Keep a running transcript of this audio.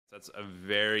That's a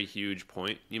very huge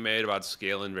point you made about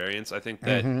scale invariance. I think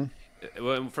that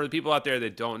for the people out there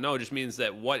that don't know, it just means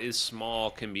that what is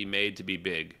small can be made to be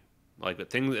big. Like the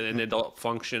thing, and it'll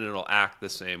function and it'll act the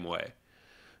same way.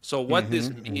 So what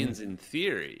this means in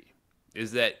theory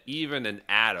is that even an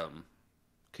atom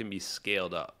can be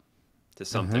scaled up to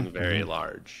something very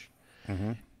large.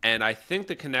 And I think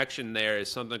the connection there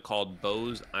is something called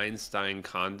Bose-Einstein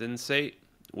condensate,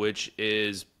 which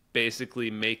is basically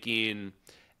making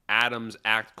atoms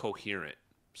act coherent,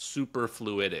 super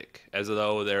fluidic, as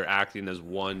though they're acting as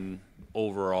one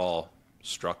overall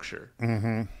structure.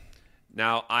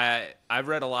 Now, I've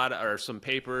read a lot or some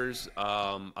papers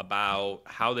about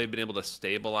how they've been able to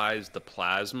stabilize the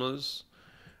plasmas,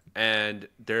 and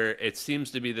it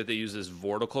seems to be that they use this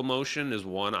vortical motion as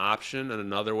one option, and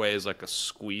another way is like a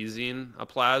squeezing a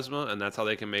plasma, and that's how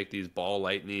they can make these ball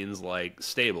lightnings like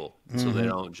stable, so they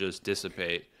don't just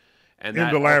dissipate. And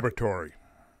in the laboratory.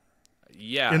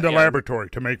 Yeah. In the laboratory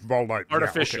to make ball light.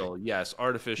 Artificial, yes,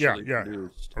 artificially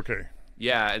produced. Okay.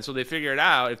 Yeah, and so they figured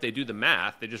out if they do the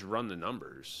math, they just run the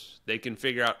numbers. They can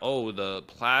figure out, oh, the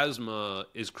plasma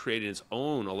is creating its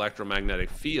own electromagnetic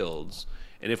fields,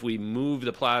 and if we move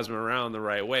the plasma around the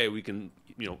right way, we can,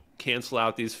 cancel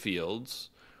out these fields,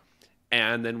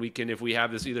 and then we can, if we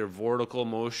have this either vertical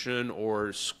motion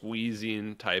or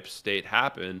squeezing type state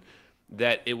happen,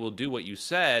 that it will do what you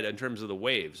said in terms of the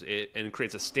waves, and it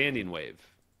creates a standing wave.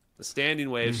 The standing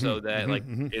wave, so that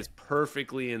it's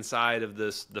perfectly inside of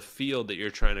the field that you're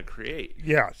trying to create.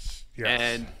 Yes.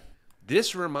 And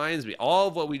this reminds me, all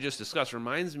of what we just discussed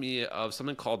reminds me of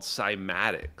something called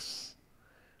cymatics,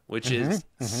 which is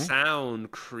sound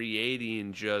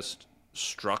creating just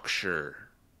structure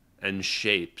and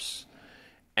shapes.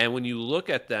 And when you look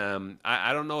at them,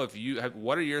 I don't know if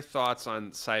what are your thoughts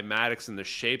on cymatics and the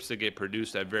shapes that get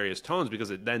produced at various tones? Because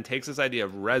it then takes this idea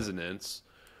of resonance,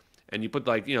 and you put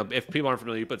if people aren't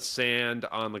familiar, you put sand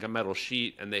on like a metal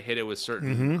sheet and they hit it with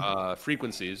certain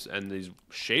frequencies and these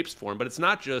shapes form. But it's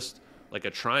not just like a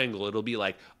triangle. It'll be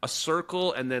like a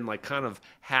circle and then like kind of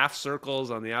half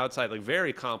circles on the outside, like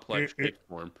very complex shape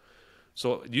form.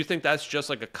 So do you think that's just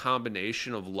like a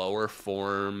combination of lower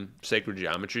form sacred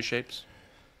geometry shapes?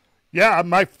 Yeah,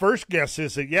 my first guess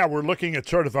is that, we're looking at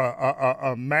sort of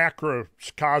a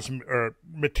macrocosm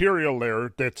material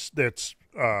there that's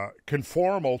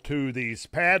conformal to these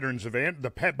patterns of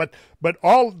but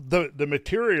all the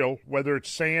material, whether it's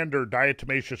sand or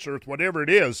diatomaceous earth, whatever it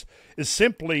is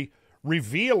simply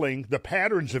revealing the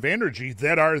patterns of energy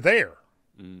that are there,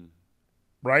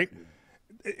 right?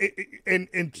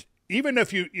 And even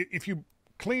if you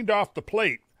cleaned off the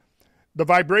plate, the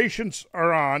vibrations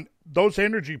are on. Those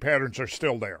energy patterns are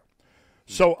still there.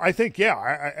 So I think,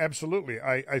 I absolutely.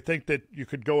 I think that you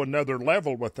could go another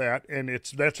level with that, and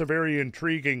that's a very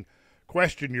intriguing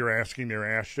question you're asking there,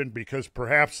 Ashton, because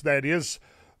perhaps that is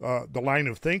the line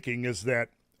of thinking is that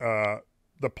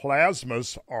the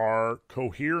plasmas are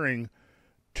cohering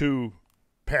to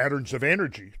patterns of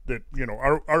energy that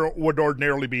would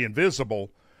ordinarily be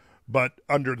invisible, but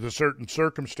under the certain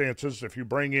circumstances, if you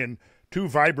bring in two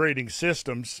vibrating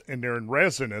systems and they're in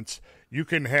resonance, you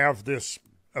can have this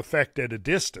effect at a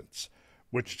distance,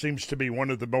 which seems to be one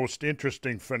of the most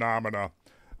interesting phenomena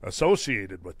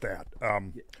associated with that.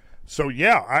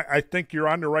 I think you're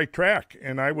on the right track,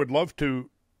 and I would love to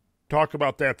talk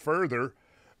about that further.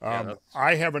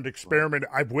 I haven't experimented.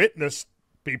 I've witnessed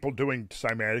people doing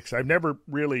cymatics. I've never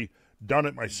really done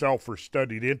it myself or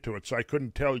studied into it, so I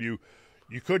couldn't tell you.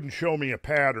 You couldn't show me a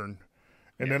pattern,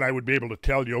 and then I would be able to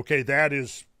tell you, okay,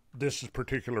 this is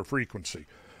particular frequency.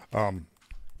 And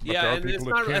it's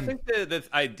not. I think the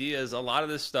idea is a lot of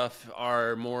this stuff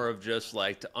are more of just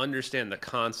like to understand the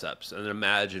concepts and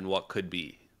imagine what could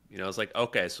be. It's like,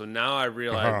 okay, so now I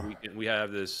realize we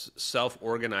have this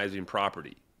self-organizing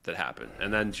property that happened.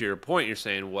 And then to your point, you're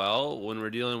saying, well, when we're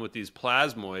dealing with these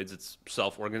plasmoids, it's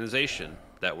self-organization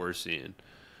that we're seeing.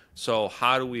 So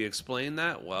how do we explain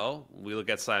that? Well, we look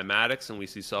at cymatics and we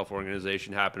see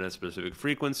self-organization happen at specific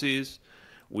frequencies.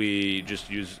 We just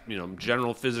use,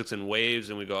 general physics and waves,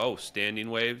 and we go, oh, standing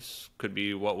waves could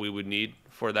be what we would need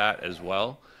for that as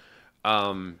well.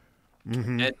 And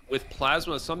with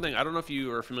plasma, something, I don't know if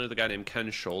you are familiar with a guy named Ken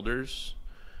Shoulders.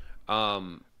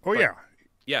 Yeah.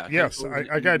 Yes,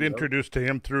 I got introduced to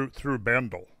him through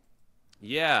Bendel.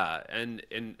 Yeah, and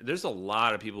there's a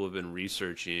lot of people who have been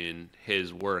researching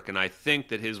his work, and I think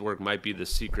that his work might be the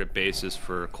secret basis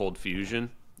for cold fusion.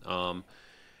 So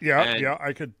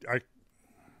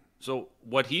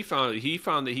what he found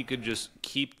that he could just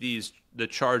keep the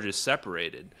charges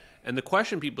separated. And the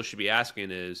question people should be asking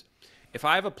is, if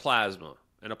I have a plasma,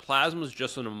 and a plasma is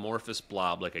just an amorphous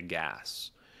blob like a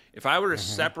gas, If I were to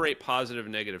separate positive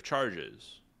and negative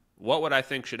charges, what would I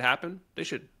think should happen? They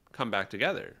should come back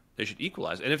together. They should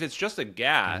equalize. And if it's just a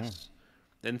gas,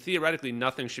 then theoretically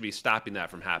nothing should be stopping that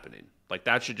from happening. Like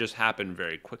that should just happen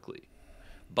very quickly.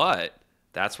 But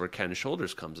that's where Ken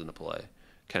Shoulders comes into play.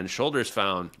 Ken Shoulders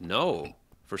found, no,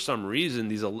 for some reason,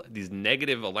 these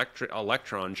negative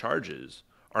electron charges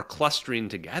are clustering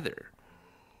together,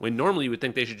 when normally you would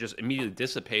think they should just immediately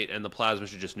dissipate and the plasma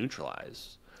should just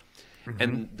neutralize.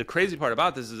 And the crazy part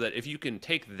about this is that if you can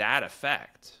take that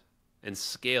effect and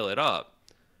scale it up,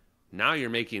 now you're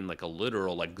making like a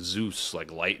literal, like Zeus,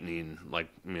 like lightning, like,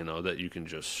 you know, that you can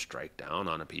just strike down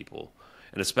on a people.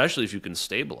 And especially if you can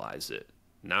stabilize it.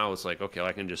 Now it's like, okay, well,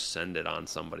 I can just send it on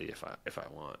somebody if I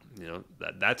want. You know,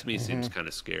 that to me seems kind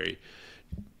of scary.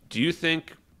 Do you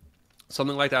think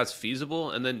something like that's feasible?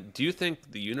 And then do you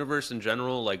think the universe in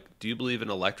general, like, do you believe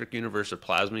in electric universe or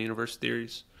plasma universe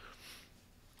theories?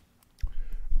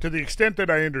 To the extent that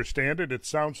I understand it, it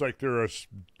sounds like there are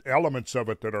elements of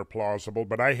it that are plausible,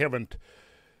 but I haven't,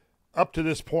 up to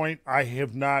this point, I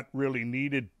have not really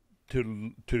needed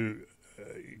to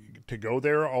go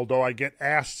there, although I get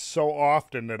asked so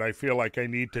often that I feel like I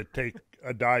need to take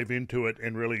a dive into it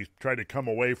and really try to come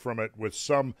away from it with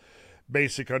some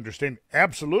basic understanding.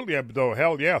 Absolutely, though,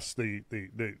 hell yes, the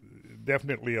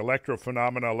definitely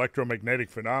electromagnetic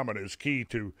phenomena is key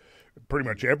to pretty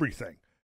much everything.